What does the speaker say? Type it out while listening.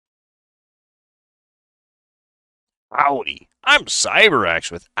Howdy, I'm CyberX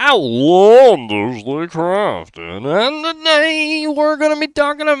with Outlandishly Crafted, and today we're gonna be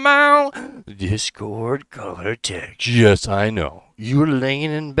talking about Discord color text. Yes, I know. You're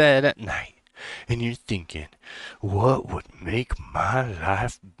laying in bed at night and you're thinking, what would make my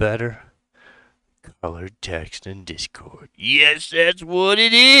life better? Colored text in Discord. Yes, that's what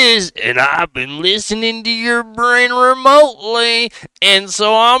it is. And I've been listening to your brain remotely. And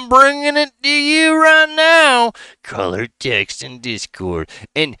so I'm bringing it to you right now. Colored text in Discord.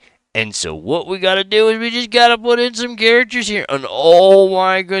 And so what we gotta do is we just gotta put in some characters here. And oh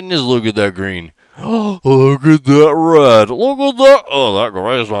my goodness, look at that green. Oh, look at that red. Look at that. Oh, that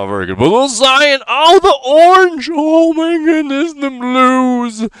gray is not very good. But the cyan. Oh, the orange. Oh my goodness, the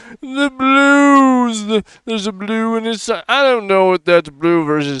blues. The blues. There's a blue and a cyan. I don't know if that's blue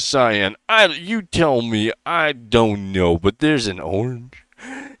versus cyan. You tell me. I don't know. But there's an orange.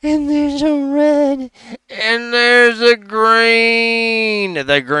 And there's a red. And there's a green.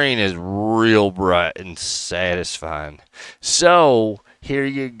 That green is real bright and satisfying. So, here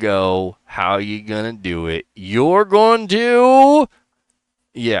you go. How you gonna do it? You're going to...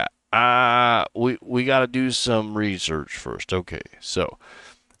 Yeah. We gotta do some research first. Okay, so...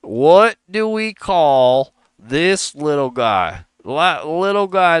 What do we call this little guy? Little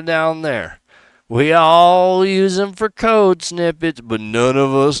guy down there. We all use him for code snippets, but none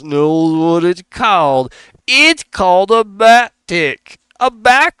of us knows what it's called. It's called a backtick. A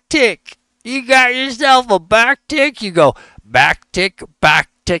backtick. You got yourself a backtick. You go backtick,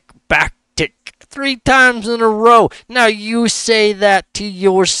 backtick, backtick 3 times in a row. Now you say that to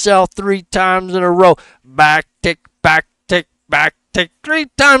yourself 3 times in a row. Backtick, backtick, backtick. 3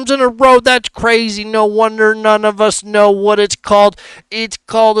 times in a row. That's crazy. No wonder none of us know what it's called. It's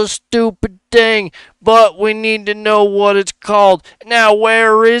called a stupid thing, but we need to know what it's called. Now,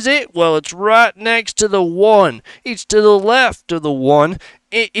 where is it? Well, it's right next to the 1. It's to the left of the 1.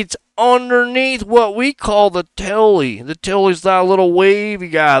 It's underneath what we call the telly. The telly's that little wavy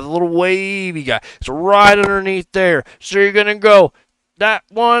guy, the little wavy guy. It's right underneath there. So you're going to go that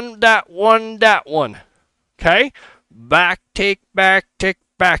one, that one, that one. Okay? Backtick, backtick,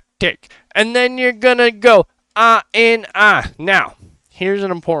 backtick. And then you're going to go I. Now, here's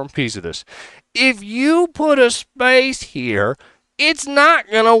an important piece of this. If you put a space here, it's not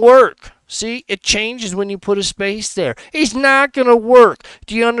going to work. See, it changes when you put a space there. It's not going to work.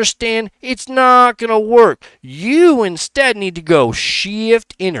 Do you understand? It's not going to work. You instead need to go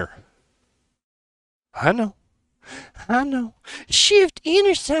shift enter. I know. Shift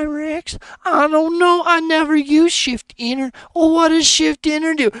enter, CyberX. I don't know. I never use shift enter. Well, what does shift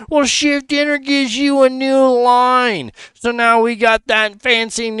enter do? Well, shift enter gives you a new line. So now we got that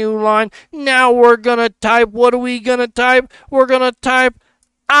fancy new line. Now we're going to type. What are we going to type? We're going to type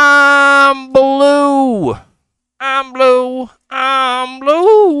I'm blue. I'm blue. I'm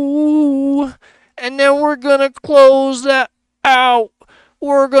blue. And then we're going to close that out.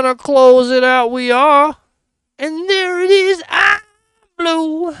 We're going to close it out. We are. And there it is. I'm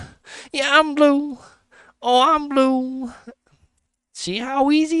blue. Yeah, I'm blue. Oh, I'm blue. See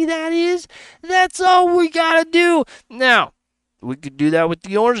how easy that is? That's all we got to do. Now, we could do that with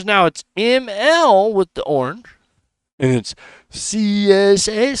the orange. Now it's ML with the orange. And it's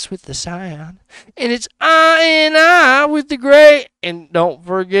CSS with the cyan. And it's INI with the gray. And don't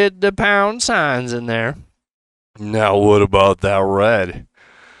forget the pound signs in there. Now, what about that red?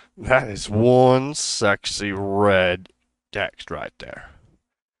 That is one sexy red text right there.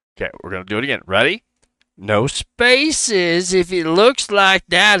 Okay, we're going to do it again. Ready? No spaces. If it looks like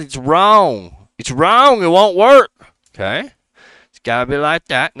that, it's wrong. It's wrong. It won't work. Okay? It's got to be like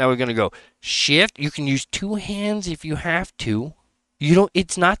that. Now we're going to go shift. You can use 2 hands if you have to.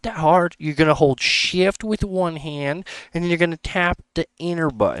 It's not that hard. You're going to hold shift with 1 hand, and then you're going to tap the enter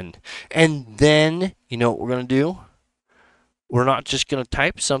button. And then, you know what we're going to do? We're not just going to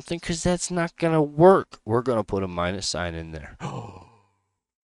type something because that's not going to work. We're going to put a minus sign in there.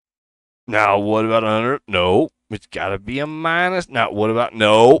 Now, what about 100? No, it's got to be a minus. Now, what about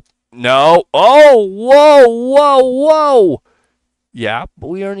no? No. Oh, whoa. Yeah, but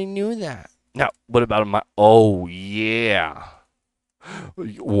we already knew that. Now, what about a oh, yeah.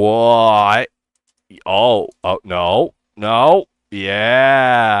 What? Oh, no.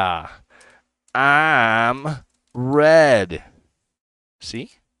 Yeah. I'm red.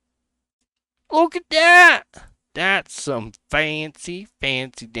 See? Look at that. That's some fancy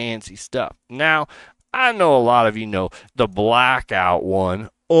dancy stuff. Now, I know a lot of you know the blackout one.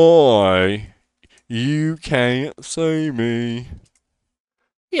 You can't see me.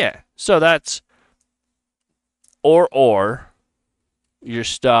 Yeah, so that's or your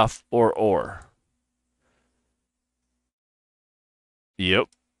stuff or. Yep,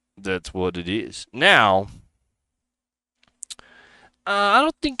 that's what it is. Now, I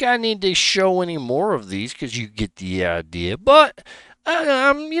don't think I need to show any more of these because you get the idea. But,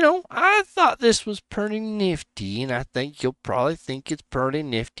 I thought this was pretty nifty, and I think you'll probably think it's pretty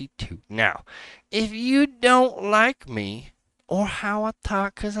nifty too. Now, if you don't like me or how I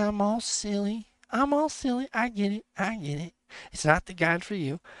talk because I'm all silly, I get it, It's not the guide for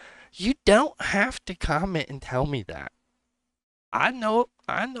you. You don't have to comment and tell me that. I know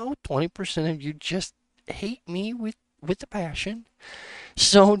 20% of you just hate me with a passion.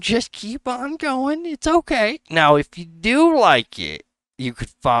 So just keep on going. It's okay. Now, if you do like it, you could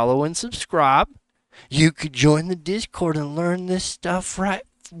follow and subscribe. You could join the Discord and learn this stuff right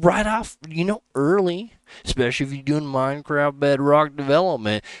off, early. Especially if you're doing Minecraft Bedrock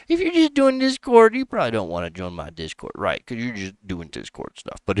development. If you're just doing Discord, you probably don't want to join my Discord, right? Because you're just doing Discord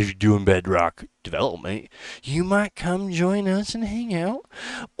stuff. But if you're doing Bedrock development, you might come join us and hang out.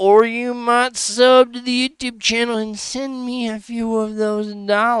 Or you might sub to the YouTube channel and send me a few of those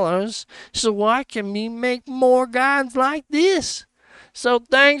dollars so I can make more guides like this. So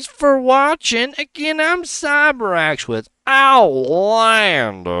thanks for watching. Again, I'm Cyberax with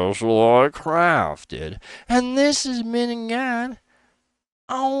Outlandishly Crafted. And this has been a guide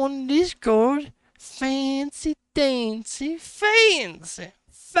on Discord. Fancy dancy, fancy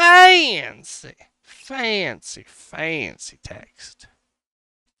text.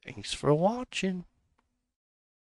 Thanks for watching.